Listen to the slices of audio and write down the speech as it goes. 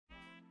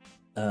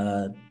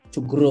uh,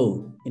 to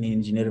grow in an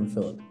engineering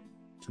field,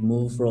 to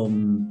move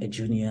from a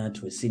junior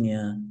to a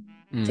senior,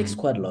 takes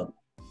quite long.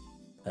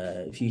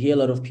 If you hear a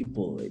lot of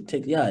people, it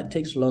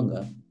takes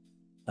longer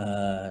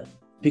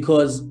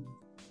because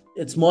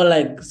it's more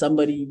like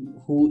somebody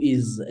who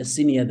is a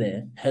senior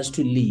there has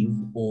to leave,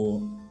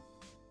 or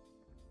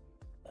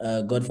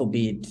God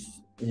forbid,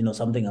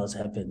 something else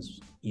happens,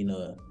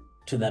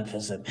 to that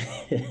person.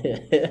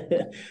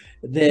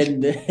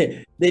 then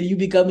then you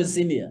become a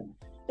senior.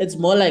 It's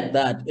more like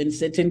that in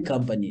certain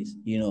companies,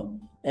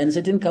 and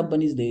certain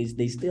companies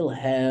they're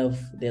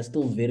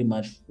still very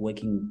much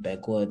working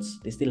backwards.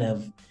 They still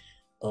have,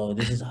 oh,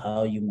 this is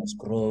how you must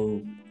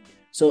grow.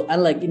 So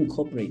unlike in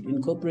corporate,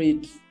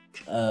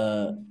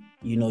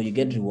 you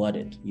get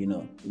rewarded.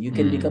 You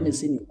can become a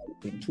senior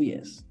in 2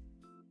 years.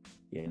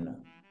 In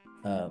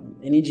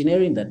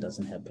engineering, that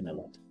doesn't happen a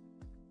lot.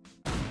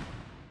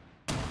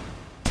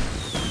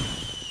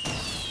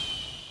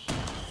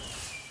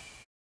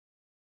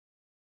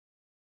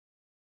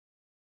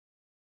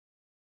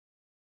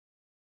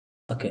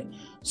 Okay,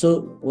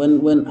 so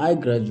when I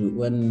graduate,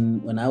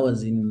 when I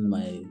was in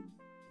my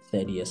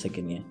third year,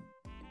 second year,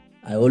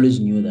 I always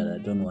knew that I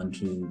don't want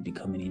to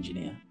become an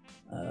engineer.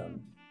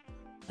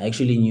 I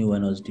actually knew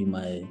when I was doing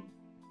my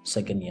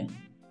second year,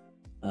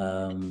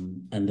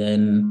 and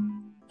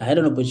then I had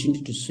an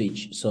opportunity to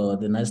switch. So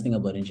the nice thing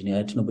about engineering, I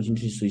had an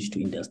opportunity to switch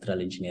to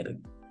industrial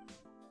engineering,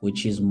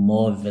 which is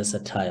more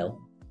versatile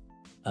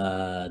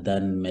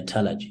than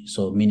metallurgy.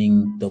 So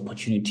meaning the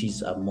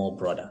opportunities are more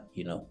broader,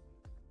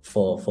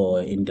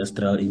 for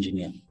industrial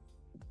engineer.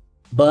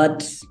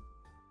 But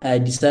I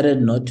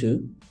decided not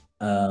to.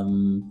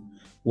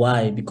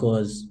 Why?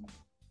 Because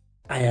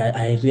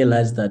I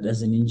realized that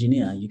as an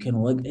engineer, you can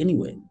work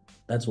anywhere.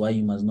 That's why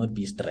you must not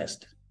be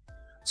stressed.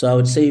 So I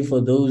would say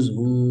for those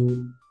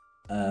who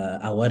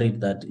are worried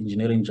that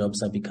engineering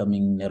jobs are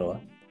becoming narrower,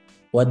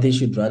 what they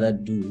should rather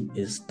do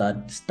is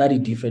study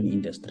different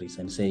industries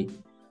and say,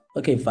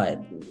 okay,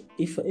 fine.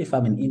 If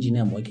I'm an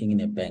engineer, I'm working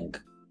in a bank,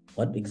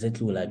 what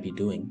exactly will I be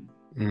doing?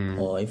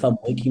 Or if I'm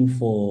working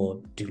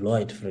for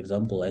Deloitte, for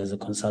example, as a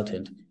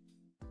consultant,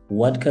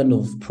 what kind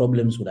of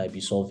problems would I be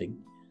solving?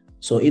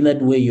 So in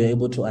that way, you're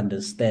able to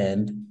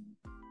understand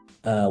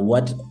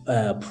what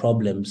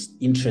problems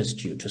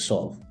interest you to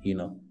solve.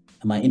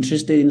 Am I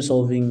interested in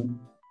solving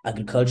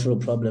agricultural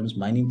problems,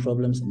 mining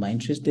problems? Am I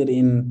interested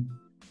in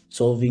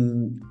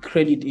solving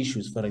credit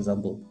issues, for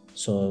example?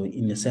 So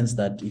in the sense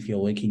that if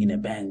you're working in a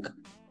bank,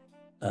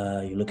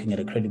 you're looking at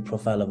a credit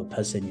profile of a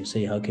person, you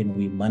say, how can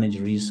we manage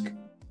risk?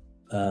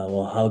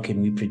 Or how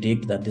can we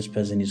predict that this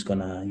person is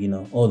gonna,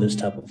 all those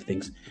type of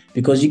things?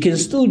 Because you can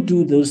still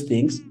do those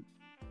things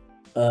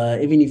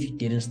even if you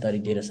didn't study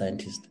data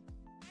scientist.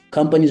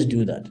 Companies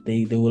do that.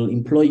 They will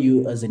employ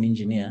you as an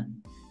engineer,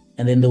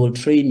 and then they will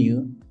train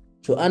you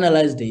to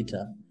analyze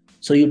data.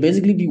 So you'll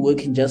basically be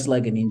working just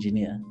like an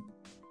engineer.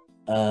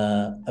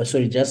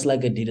 Just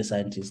like a data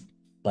scientist,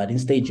 but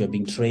instead you're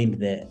being trained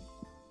there.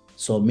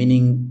 So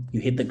meaning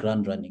you hit the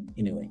ground running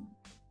anyway.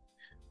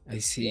 I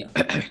see. Yeah.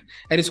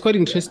 And it's quite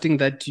interesting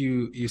that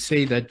you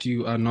say that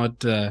you are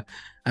not,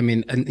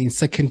 in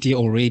second year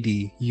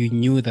already, you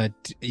knew that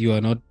you are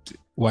not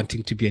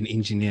wanting to be an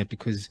engineer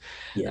because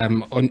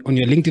on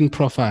your LinkedIn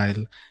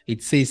profile,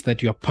 it says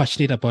that you are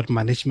passionate about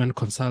management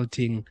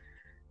consulting,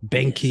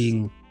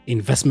 banking,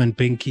 investment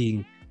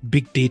banking,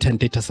 big data and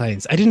data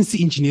science. I didn't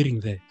see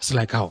engineering there. It's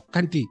like, how?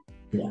 Can't be.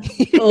 Yeah.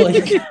 Oh,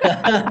 you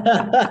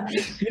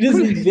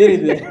didn't bury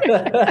there.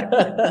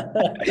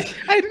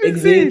 I didn't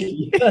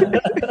exactly.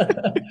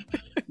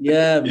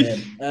 Yeah, man.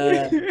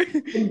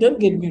 Don't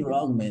get me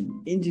wrong,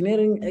 man.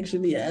 Engineering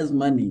actually has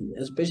money,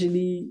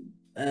 especially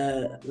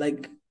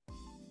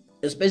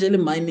especially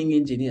mining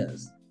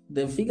engineers.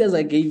 The figures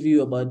I gave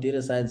you about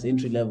data science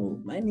entry level,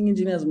 mining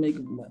engineers make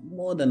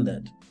more than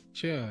that.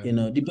 Sure.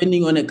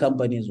 Depending on a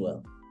company as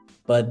well.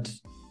 But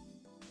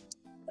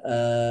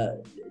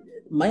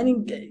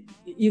mining,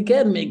 you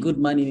can make good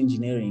money in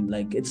engineering.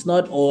 Like, it's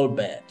not all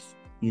bad.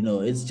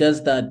 It's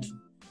just that,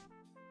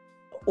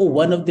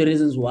 one of the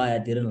reasons why I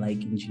didn't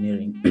like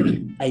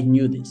engineering, I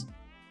knew this.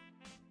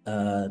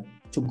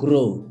 To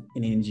grow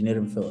in an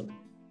engineering field,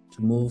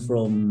 to move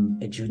from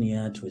a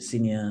junior to a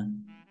senior,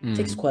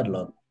 takes quite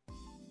long.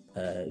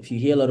 If you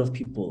hear a lot of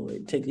people,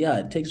 it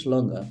takes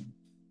longer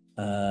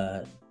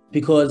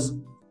because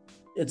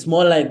it's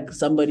more like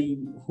somebody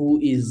who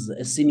is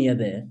a senior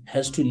there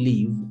has to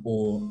leave,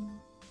 or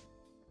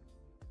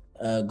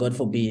God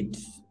forbid,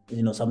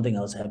 something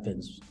else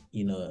happens,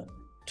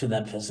 to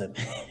that person.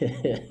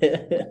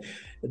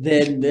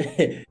 then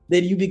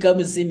you become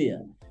a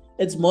senior.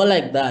 It's more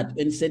like that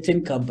in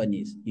certain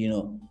companies,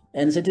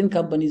 and certain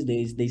companies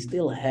they're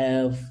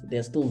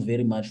still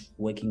very much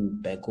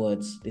working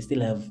backwards. They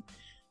still have,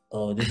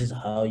 oh, this is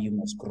how you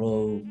must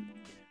grow.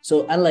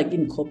 So unlike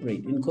in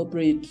corporate,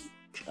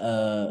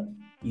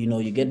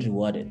 you get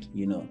rewarded.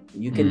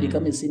 You can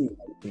become a senior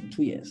in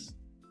 2 years.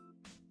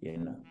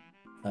 In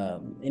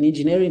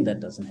engineering, that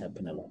doesn't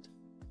happen a lot.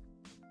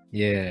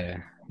 Yeah.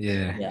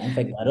 In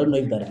fact, I don't know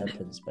if that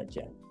happens, but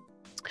yeah.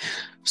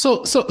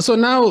 So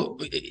now,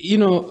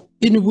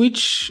 in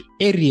which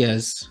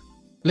areas,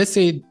 let's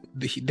say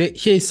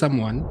here is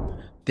someone,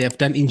 they have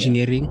done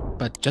engineering,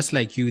 but just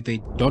like you,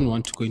 they don't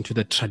want to go into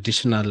the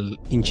traditional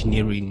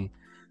engineering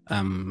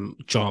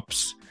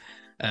jobs.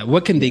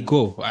 Where can they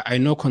go? I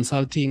know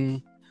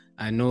consulting.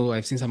 I know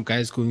I've seen some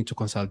guys going to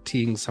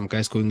consulting, some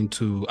guys going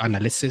into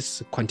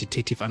analysis,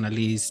 quantitative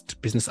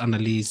analyst, business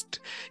analyst,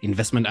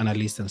 investment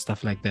analyst, and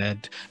stuff like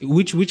that.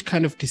 Which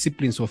kind of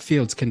disciplines or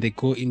fields can they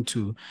go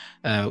into,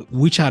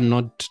 which are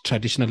not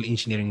traditional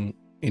engineering,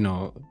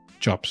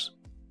 jobs?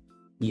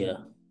 Yeah.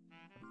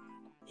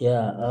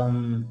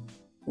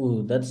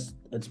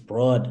 That's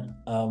broad.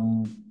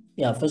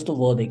 First of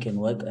all, they can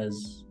work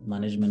as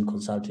management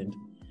consultant.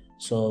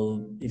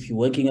 So if you're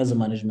working as a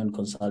management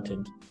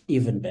consultant,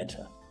 even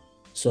better.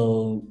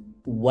 So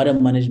what a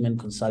management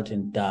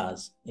consultant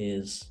does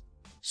is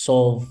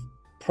solve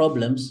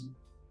problems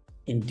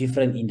in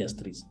different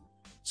industries.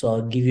 So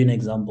I'll give you an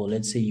example.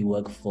 Let's say you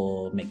work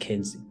for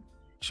McKinsey.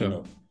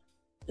 Sure.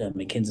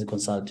 McKinsey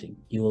Consulting.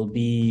 You will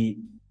be,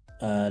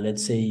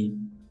 let's say,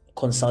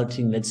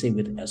 consulting, let's say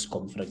with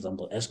Eskom, for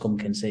example. Eskom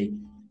can say,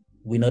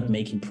 we're not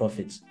making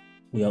profits.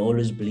 We are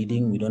always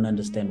bleeding. We don't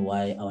understand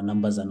why our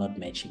numbers are not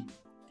matching.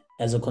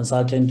 As a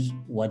consultant,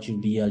 what you'll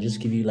be, I'll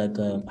just give you like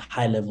a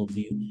high level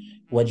view.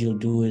 What you'll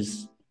do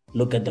is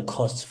look at the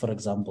costs, for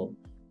example.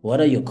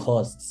 What are your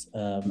costs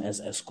as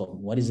Eskom?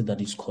 What is it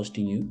that is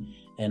costing you?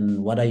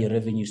 And what are your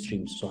revenue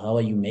streams? So how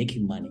are you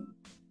making money?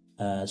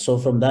 So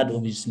from that,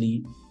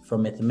 obviously,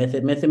 from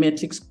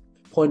mathematics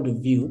point of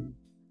view,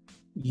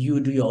 you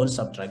do your own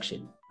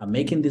subtraction. I'm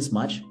making this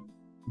much.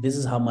 This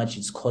is how much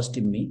it's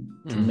costing me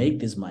to make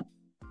this money.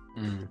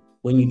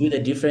 When you do the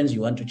difference,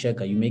 you want to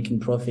check, are you making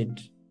profit?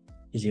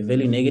 Is your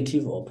value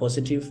negative or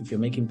positive? If you're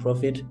making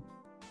profit,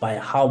 by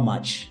how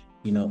much,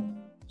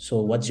 So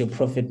what's your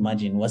profit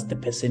margin? What's the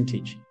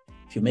percentage?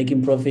 If you're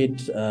making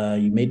profit,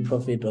 you made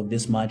profit of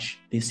this much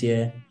this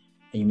year,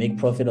 and you make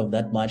profit of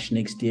that much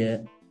next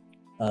year.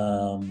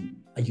 Are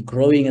you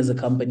growing as a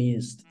company?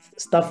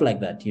 Stuff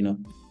like that,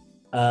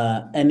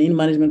 And in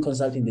management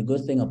consulting, the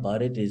good thing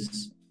about it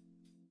is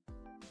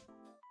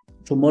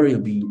tomorrow you'll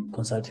be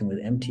consulting with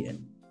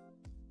MTN.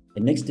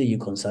 The next day you're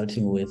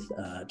consulting with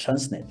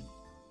Transnet.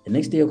 The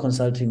next day you're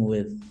consulting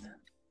with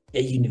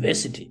a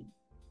university.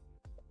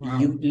 Wow.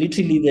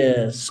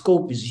 The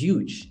scope is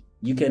huge.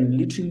 You can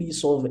literally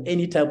solve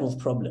any type of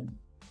problem.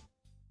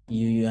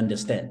 You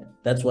understand?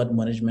 That's what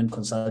management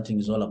consulting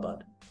is all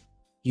about.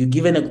 You're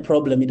given a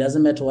problem, it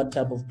doesn't matter what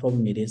type of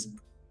problem it is.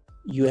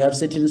 You have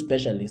certain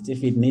specialists.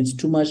 If it needs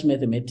too much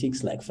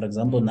mathematics, like for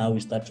example, now we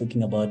start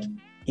talking about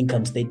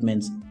income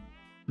statements,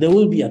 there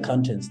will be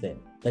accountants there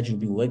that you'll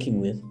be working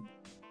with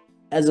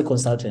as a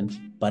consultant,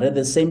 but at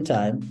the same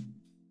time,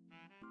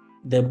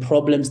 the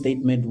problem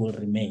statement will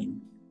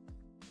remain.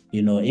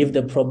 If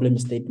the problem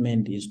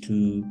statement is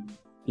to,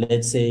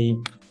 let's say,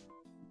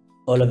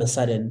 all of a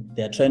sudden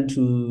they're trying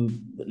to,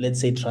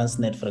 let's say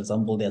Transnet, for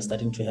example, they're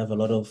starting to have a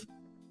lot of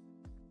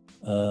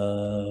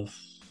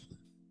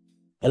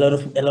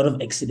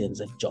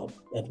accidents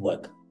at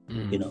work,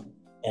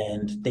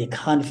 and they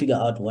can't figure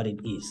out what it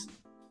is.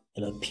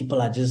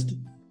 People are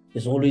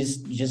there's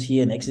always, you just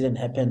hear an accident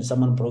happened,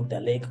 someone broke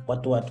their leg,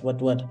 what.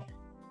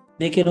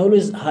 They can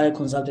always hire a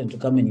consultant to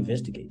come and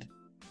investigate.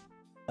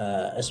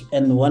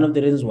 And one of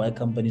the reasons why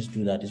companies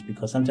do that is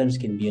because sometimes it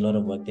can be a lot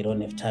of work. They don't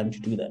have time to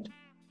do that,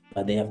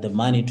 but they have the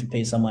money to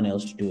pay someone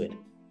else to do it.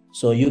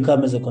 So you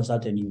come as a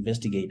consultant, you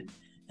investigate.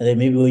 And then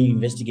maybe when you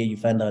investigate, you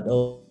find out,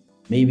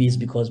 maybe it's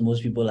because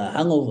most people are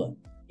hungover,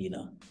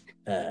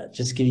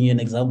 just giving you an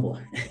example,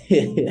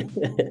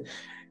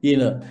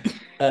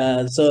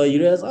 so you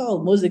realize,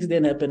 most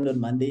accidents happened on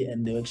Monday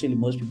and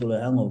most people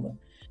are hungover.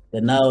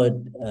 Then now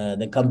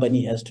the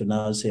company has to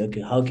now say,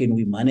 okay, how can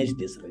we manage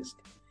this risk?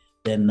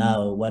 Then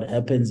now what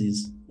happens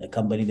is the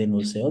company then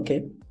will say,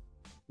 okay,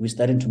 we're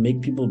starting to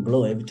make people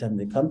blow every time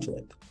they come to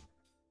work.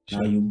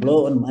 Now you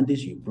blow on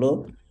Mondays,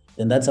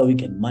 then that's how we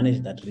can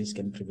manage that risk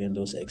and prevent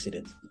those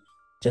accidents.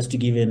 Just to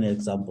give you an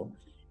example.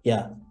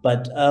 Yeah,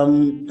 but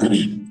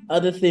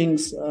other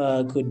things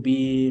could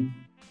be,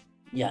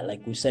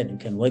 like we said, you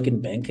can work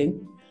in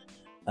banking.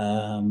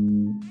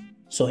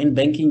 So in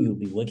banking, you'll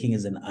be working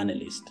as an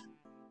analyst.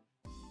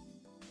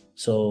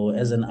 So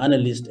as an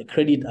analyst, a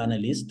credit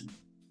analyst,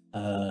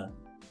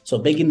 so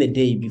back in the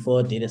day,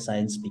 before data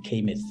science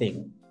became a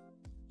thing,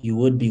 you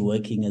would be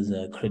working as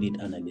a credit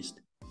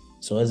analyst.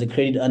 So as a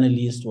credit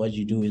analyst, what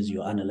you do is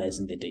you're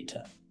analyzing the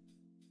data.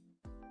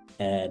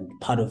 And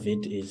part of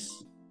it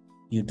is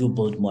you do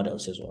build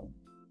models as well.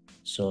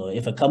 So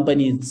if a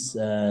company is,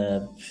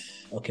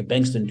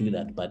 banks don't do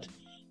that, but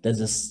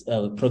there's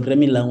a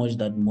programming language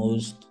that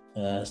most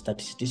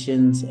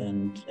statisticians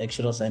and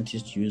actuarial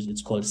scientists use.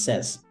 It's called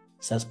SAS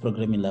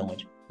programming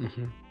language.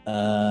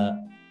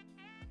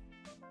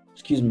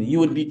 You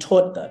would be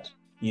taught that,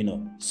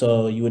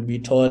 so you would be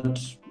taught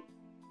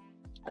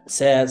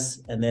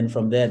SAS, and then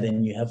from there,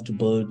 then you have to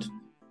build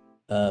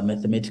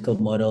mathematical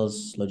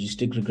models,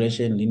 logistic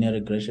regression, linear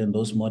regression,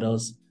 those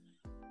models.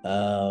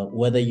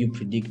 whether you're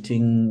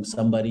predicting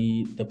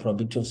the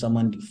probability of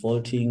someone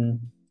defaulting,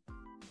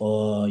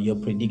 or you're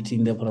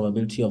predicting the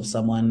probability of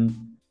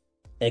someone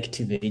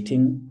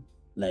activating,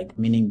 like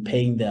meaning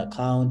paying the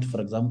account,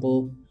 for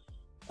example.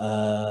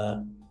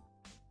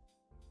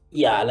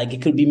 Yeah, like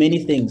it could be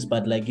many things,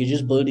 but like you're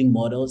just building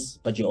models,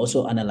 but you're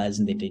also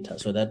analyzing the data.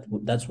 So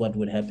that's what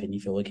would happen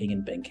if you're working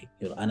in banking.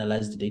 You'll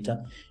analyze the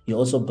data, you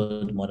also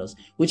build models,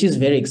 which is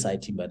very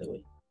exciting, by the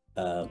way.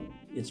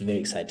 It's very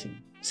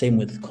exciting. Same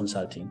with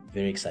consulting,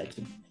 very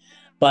exciting.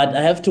 But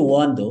I have to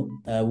warn though,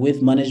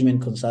 with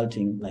management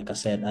consulting, like I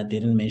said, I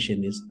didn't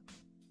mention this,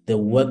 the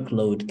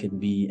workload can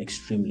be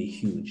extremely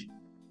huge.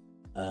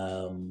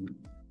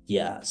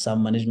 Yeah,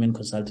 some management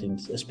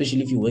consultants,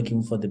 especially if you're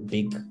working for the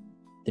big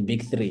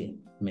three,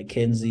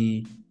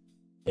 McKinsey,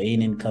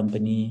 Bain and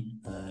Company,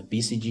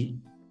 BCG.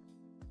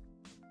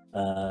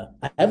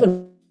 I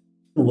haven't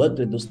worked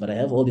with those, but I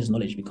have all this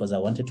knowledge because I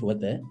wanted to work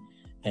there,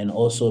 and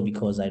also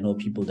because I know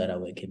people that are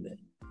working there.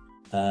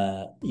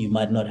 You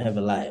might not have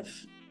a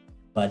life,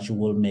 but you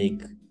will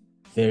make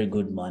very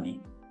good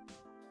money.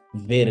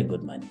 Very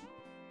good money.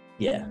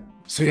 Yeah.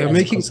 So you're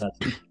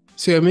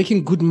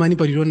making good money,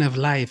 but you don't have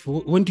life.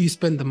 When do you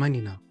spend the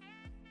money now?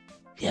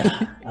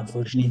 Yeah,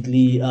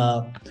 unfortunately.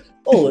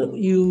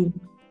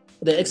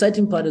 The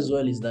exciting part as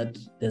well is that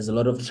there's a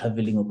lot of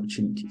traveling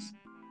opportunities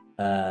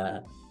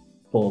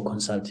for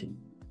consulting.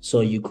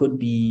 So you could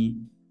be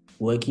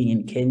working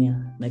in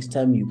Kenya. Next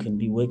time you can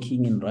be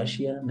working in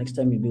Russia. Next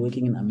time you'll be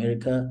working in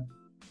America,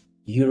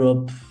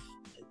 Europe.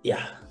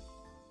 Yeah,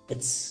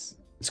 it's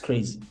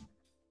crazy.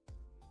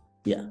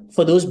 Yeah,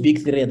 for those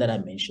big three that I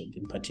mentioned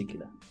in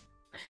particular.